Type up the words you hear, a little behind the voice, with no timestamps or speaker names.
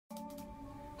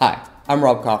Hi, I'm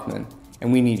Rob Kaufman,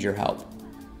 and we need your help.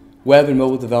 Web and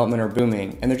mobile development are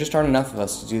booming, and there just aren't enough of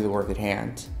us to do the work at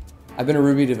hand. I've been a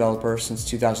Ruby developer since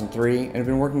 2003, and have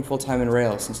been working full-time in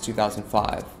Rails since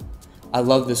 2005. I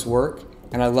love this work,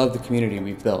 and I love the community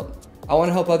we've built. I want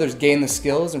to help others gain the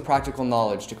skills and practical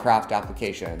knowledge to craft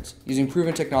applications, using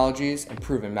proven technologies and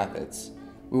proven methods.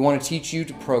 We want to teach you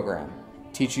to program,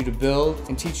 teach you to build,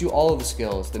 and teach you all of the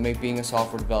skills that make being a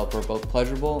software developer both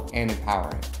pleasurable and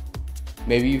empowering.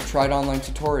 Maybe you've tried online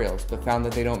tutorials but found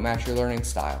that they don't match your learning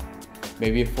style.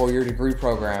 Maybe a 4-year degree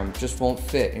program just won't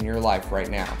fit in your life right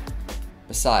now.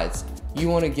 Besides, you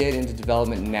want to get into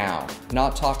development now,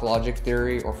 not talk logic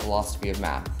theory or philosophy of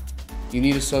math. You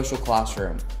need a social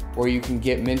classroom where you can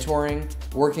get mentoring,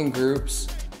 work in groups,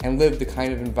 and live the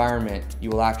kind of environment you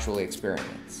will actually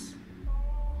experience.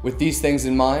 With these things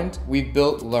in mind, we've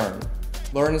built Learn.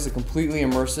 Learn is a completely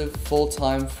immersive,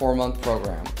 full-time 4-month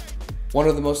program. One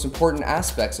of the most important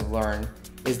aspects of Learn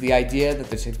is the idea that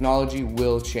the technology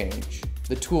will change.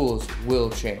 The tools will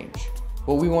change.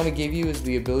 What we want to give you is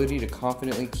the ability to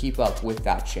confidently keep up with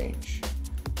that change.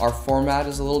 Our format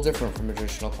is a little different from a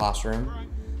traditional classroom.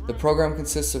 The program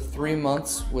consists of 3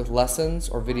 months with lessons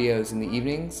or videos in the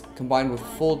evenings, combined with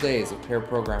full days of paired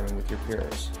programming with your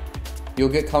peers. You'll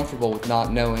get comfortable with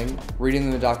not knowing, reading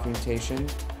the documentation,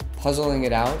 puzzling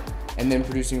it out, and then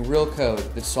producing real code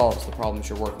that solves the problems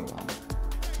you're working on.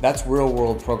 That's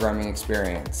real-world programming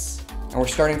experience. And we're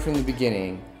starting from the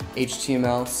beginning,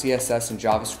 HTML, CSS, and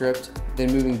JavaScript,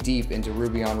 then moving deep into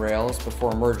Ruby on Rails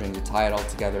before merging to tie it all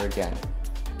together again.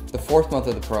 The 4th month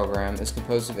of the program is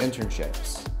composed of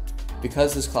internships.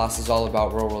 Because this class is all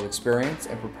about real-world experience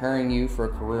and preparing you for a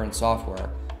career in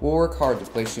software, we'll work hard to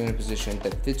place you in a position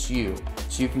that fits you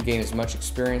so you can gain as much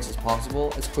experience as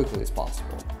possible as quickly as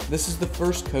possible. This is the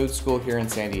first code school here in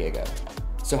San Diego.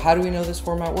 So how do we know this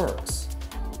format works?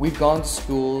 We've gone to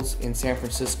schools in San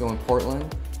Francisco and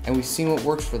Portland, and we've seen what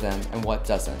works for them and what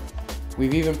doesn't.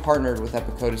 We've even partnered with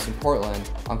Epicodus in Portland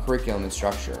on curriculum and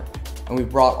structure, and we've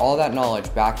brought all that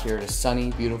knowledge back here to sunny,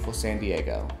 beautiful San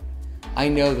Diego. I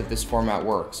know that this format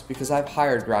works because I've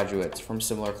hired graduates from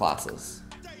similar classes.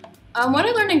 What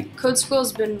I learned in code school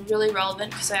has been really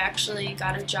relevant because I actually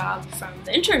got a job from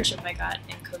the internship I got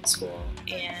in code school,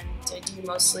 and I do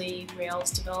mostly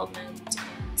Rails development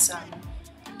and some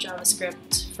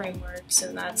JavaScript frameworks,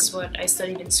 and that's what I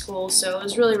studied in school. So it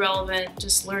was really relevant,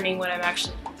 just learning what I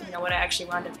actually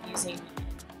wound up using in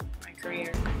my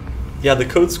career. Yeah, the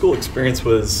code school experience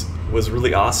was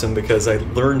really awesome because I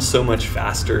learned so much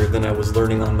faster than I was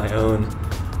learning on my own.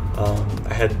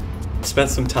 I had spent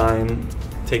some time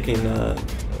taking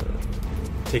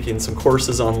some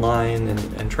courses online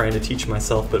and trying to teach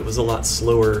myself, but it was a lot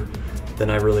slower than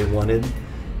I really wanted.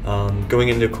 Going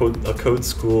into a code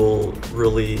school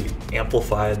really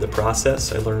amplified the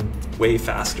process. I learned way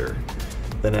faster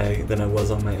than I was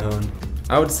on my own.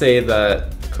 I would say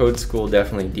that code school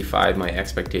definitely defied my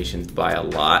expectations by a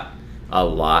lot.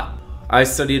 I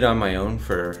studied on my own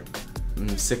for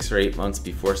 6 or 8 months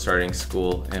before starting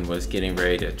school and was getting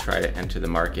ready to try to enter the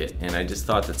market, and I just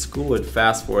thought that school would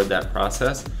fast forward that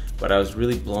process, but I was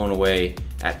really blown away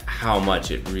at how much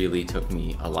it really took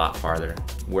me a lot farther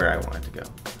where I wanted to go.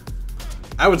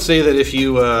 I would say that if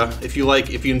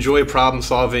you enjoy problem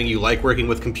solving, you like working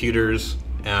with computers,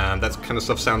 that kind of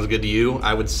stuff sounds good to you.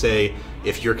 I would say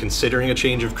if you're considering a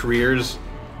change of careers,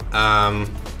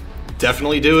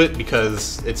 definitely do it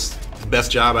because it's the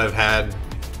best job I've had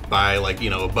by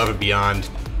above and beyond,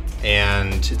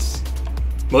 and it's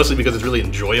mostly because it's really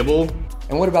enjoyable.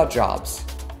 And what about jobs?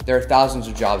 There are thousands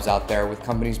of jobs out there with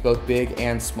companies both big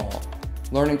and small.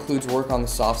 Learn includes work on the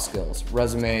soft skills,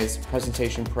 resumes,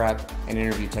 presentation prep, and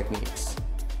interview techniques.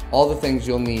 All the things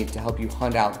you'll need to help you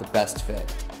hunt out the best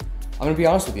fit. I'm going to be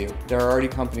honest with you, there are already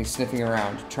companies sniffing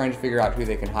around trying to figure out who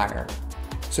they can hire.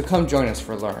 So come join us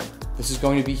for Learn. This is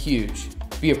going to be huge.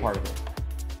 Be a part of it.